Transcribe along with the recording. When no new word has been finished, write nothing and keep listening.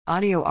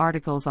Audio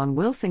articles on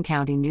Wilson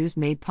County News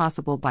made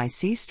possible by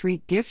C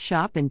Street Gift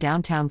Shop in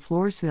downtown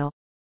Floresville.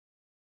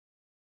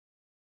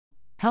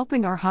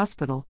 Helping our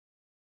hospital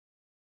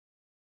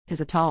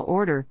is a tall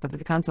order, but the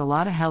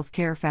Consolata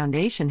Healthcare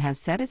Foundation has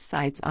set its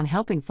sights on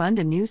helping fund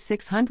a new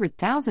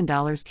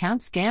 $600,000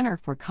 count scanner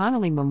for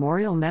Connolly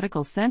Memorial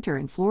Medical Center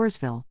in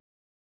Floresville.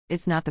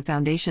 It's not the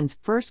foundation's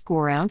first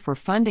go-around for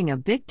funding a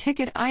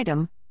big-ticket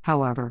item,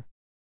 however.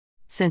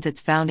 Since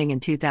its founding in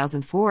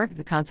 2004,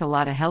 the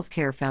Consolata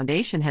Healthcare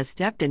Foundation has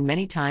stepped in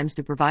many times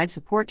to provide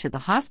support to the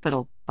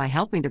hospital by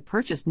helping to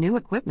purchase new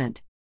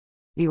equipment.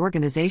 The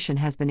organization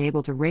has been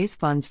able to raise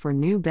funds for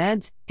new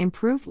beds,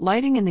 improved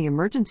lighting in the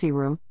emergency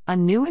room, a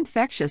new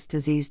infectious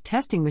disease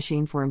testing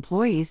machine for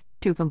employees,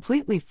 2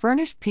 completely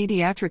furnished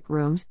pediatric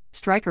rooms,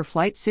 Stryker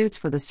flight suits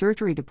for the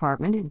surgery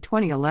department in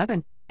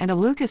 2011, and a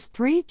Lucas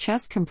 3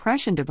 chest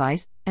compression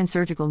device and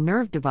surgical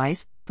nerve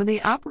device for the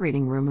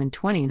operating room in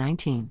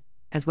 2019,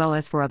 as well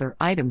as for other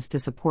items to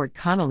support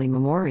Connolly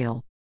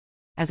Memorial.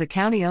 As a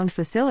county-owned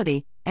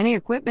facility, any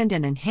equipment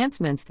and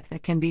enhancements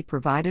that can be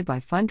provided by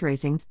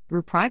fundraising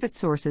through private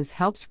sources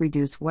helps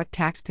reduce what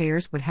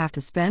taxpayers would have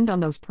to spend on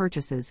those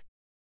purchases.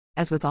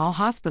 As with all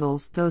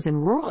hospitals, those in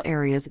rural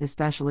areas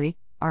especially,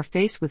 are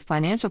faced with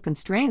financial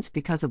constraints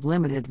because of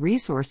limited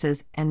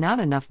resources and not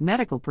enough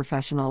medical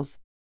professionals.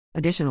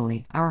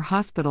 Additionally, our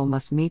hospital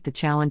must meet the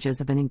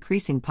challenges of an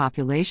increasing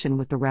population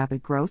with the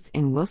rapid growth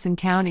in Wilson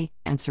County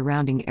and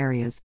surrounding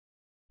areas.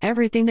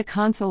 Everything the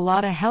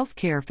Consolata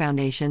Healthcare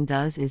Foundation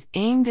does is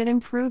aimed at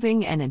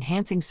improving and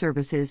enhancing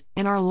services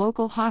in our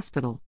local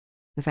hospital.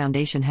 The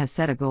foundation has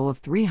set a goal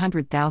of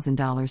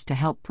 $300,000 to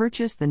help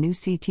purchase the new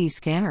CT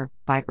scanner.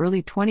 By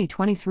early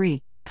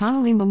 2023,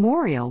 Connolly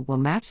Memorial will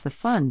match the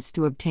funds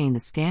to obtain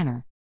the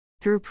scanner.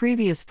 Through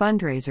previous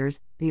fundraisers,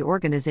 the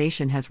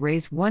organization has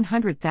raised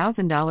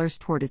 $100,000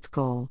 toward its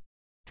goal.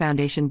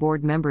 Foundation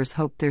board members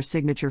hope their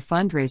signature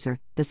fundraiser,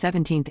 the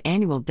 17th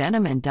annual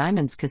Denim and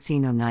Diamonds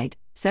Casino Night,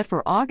 set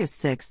for August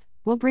 6,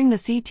 will bring the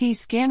CT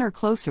scanner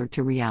closer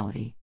to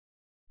reality.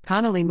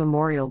 Connolly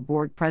Memorial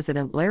Board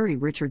President Larry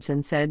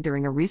Richardson said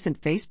during a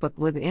recent Facebook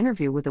Live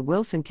interview with the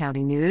Wilson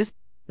County News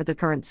that the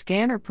current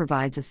scanner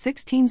provides a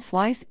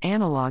 16-slice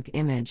analog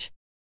image.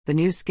 The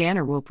new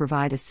scanner will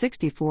provide a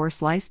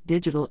 64-slice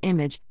digital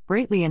image,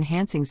 greatly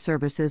enhancing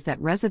services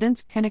that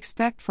residents can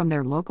expect from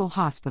their local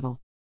hospital.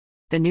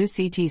 The new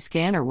CT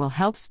scanner will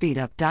help speed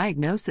up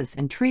diagnosis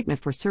and treatment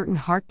for certain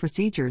heart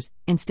procedures,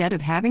 instead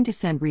of having to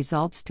send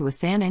results to a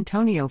San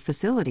Antonio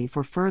facility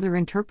for further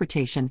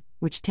interpretation,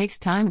 which takes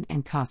time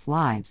and costs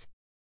lives.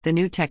 The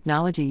new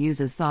technology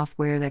uses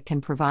software that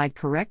can provide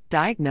correct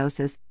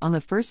diagnosis on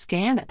the first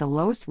scan at the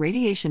lowest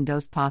radiation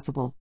dose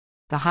possible.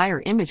 The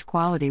higher image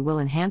quality will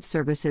enhance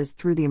services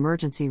through the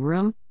emergency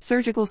room,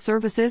 surgical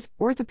services,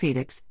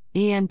 orthopedics,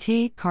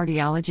 ENT,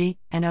 cardiology,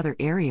 and other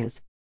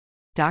areas.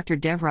 Dr.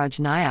 Devraj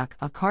Nayak,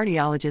 a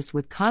cardiologist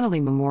with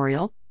Connolly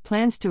Memorial,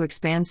 plans to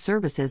expand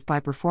services by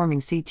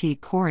performing CT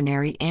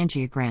coronary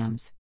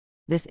angiograms.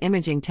 This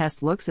imaging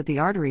test looks at the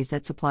arteries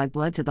that supply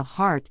blood to the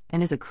heart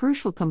and is a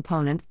crucial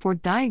component for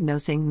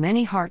diagnosing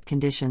many heart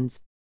conditions.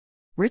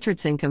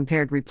 Richardson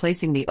compared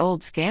replacing the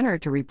old scanner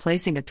to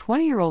replacing a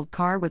 20-year-old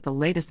car with the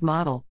latest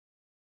model.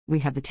 "We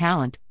have the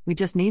talent, we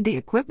just need the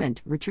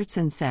equipment,"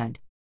 Richardson said.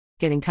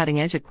 Getting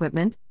cutting-edge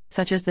equipment,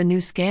 such as the new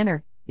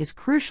scanner, is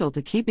crucial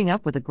to keeping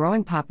up with the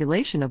growing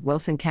population of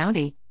Wilson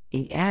County,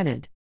 he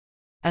added.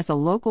 As the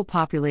local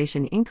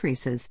population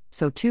increases,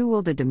 so too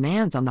will the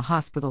demands on the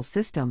hospital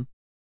system.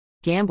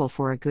 Gamble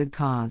for a good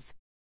cause.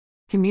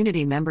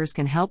 Community members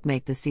can help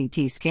make the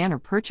CT scanner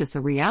purchase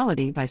a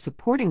reality by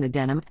supporting the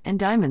Denim and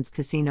Diamonds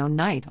Casino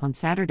Night on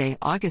Saturday,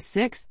 August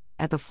 6,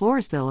 at the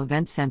Floresville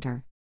Event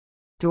Center.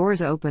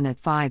 Doors open at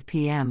 5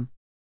 p.m.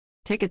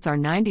 Tickets are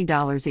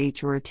 $90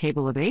 each or a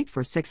table of 8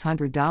 for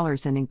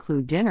 $600 and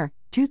include dinner,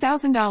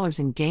 $2,000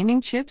 in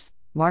gaming chips,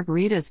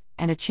 margaritas,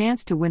 and a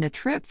chance to win a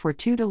trip for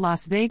 2 to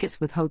Las Vegas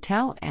with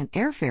hotel and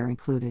airfare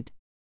included.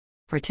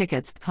 For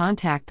tickets,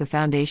 contact the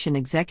Foundation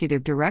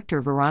Executive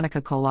Director Veronica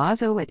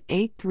Collazo at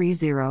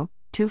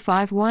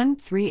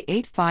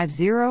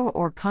 830-251-3850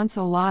 or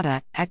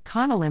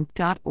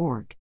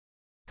consolata@conolymp.org.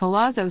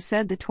 Collazo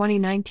said the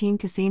 2019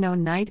 Casino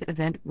Night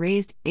event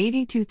raised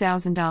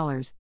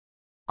 $82,000.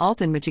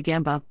 Alton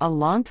Michigamba, a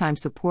longtime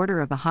supporter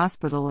of the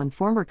hospital and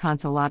former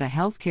Consolata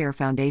Healthcare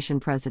Foundation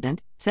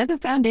president, said the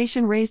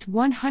foundation raised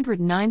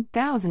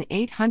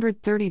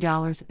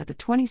 $109,830 at the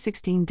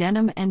 2016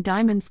 Denim and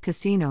Diamonds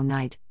Casino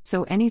Night,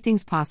 so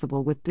anything's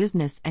possible with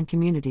business and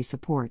community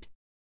support.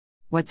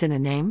 What's in a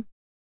name?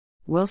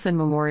 Wilson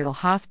Memorial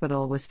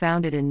Hospital was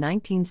founded in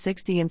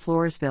 1960 in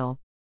Floresville.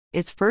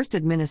 Its first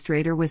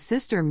administrator was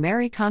Sister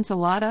Mary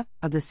Consolata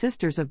of the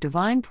Sisters of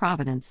Divine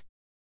Providence.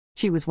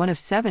 She was one of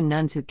 7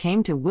 nuns who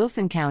came to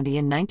Wilson County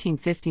in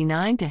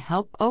 1959 to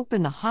help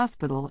open the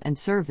hospital and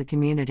serve the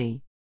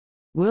community.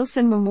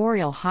 Wilson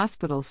Memorial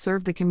Hospital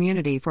served the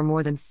community for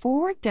more than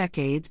 4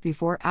 decades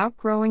before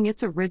outgrowing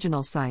its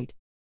original site.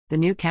 The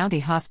new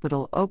county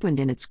hospital opened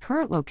in its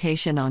current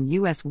location on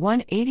US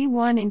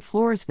 181 in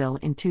Floresville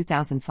in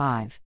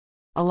 2005.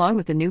 Along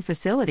with the new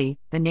facility,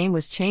 the name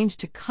was changed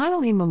to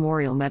Connally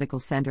Memorial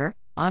Medical Center,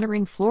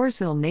 honoring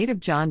Floresville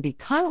native John B.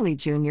 Connally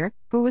Jr.,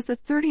 who was the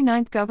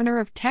 39th governor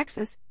of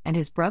Texas, and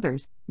his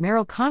brothers,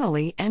 Merrill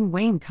Connally and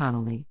Wayne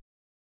Connally.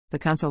 The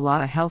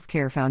Consolata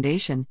Healthcare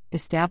Foundation,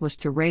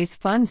 established to raise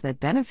funds that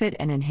benefit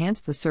and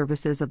enhance the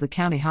services of the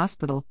county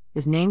hospital,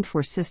 is named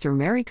for Sister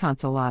Mary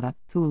Consolata,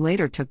 who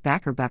later took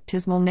back her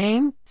baptismal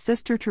name,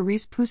 Sister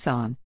Therese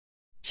Poussin.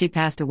 She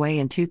passed away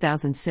in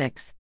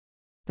 2006.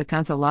 The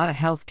Consolata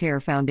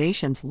Healthcare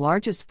Foundation's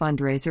largest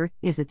fundraiser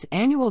is its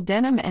annual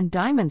Denim and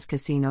Diamonds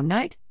Casino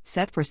Night,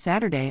 set for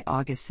Saturday,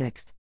 August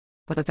 6th.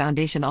 But the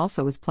foundation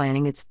also is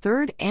planning its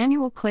third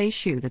annual clay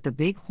shoot at the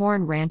Big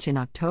Horn Ranch in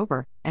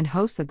October and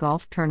hosts a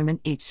golf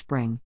tournament each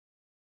spring.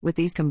 With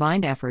these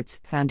combined efforts,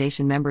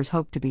 foundation members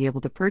hope to be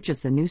able to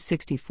purchase a new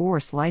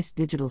 64-slice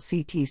digital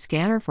CT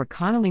scanner for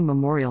Connally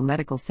Memorial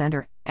Medical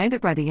Center either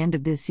by the end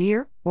of this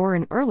year or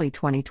in early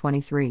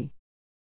 2023.